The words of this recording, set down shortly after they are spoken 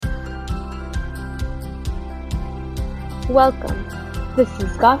Welcome. This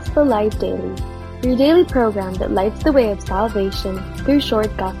is Gospel Light Daily, your daily program that lights the way of salvation through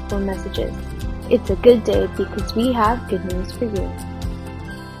short gospel messages. It's a good day because we have good news for you.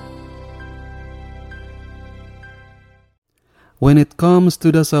 When it comes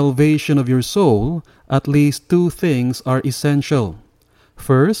to the salvation of your soul, at least two things are essential.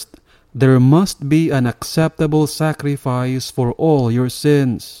 First, there must be an acceptable sacrifice for all your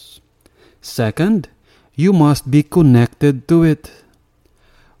sins. Second, you must be connected to it.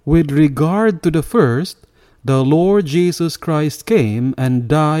 With regard to the first, the Lord Jesus Christ came and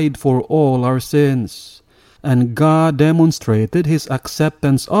died for all our sins, and God demonstrated His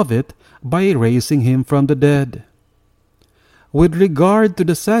acceptance of it by raising Him from the dead. With regard to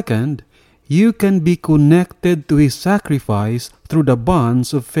the second, you can be connected to His sacrifice through the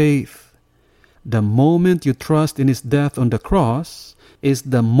bonds of faith. The moment you trust in His death on the cross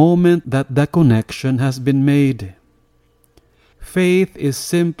is the moment that the connection has been made. Faith is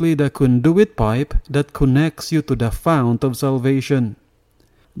simply the conduit pipe that connects you to the fount of salvation.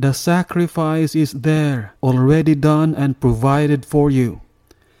 The sacrifice is there, already done and provided for you.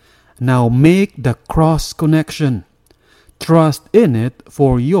 Now make the cross connection. Trust in it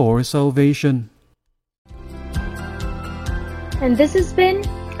for your salvation. And this has been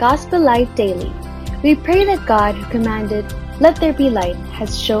Gospel Light Daily. We pray that God who commanded, "Let there be light,"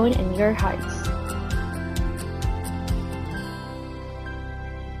 has shone in your hearts.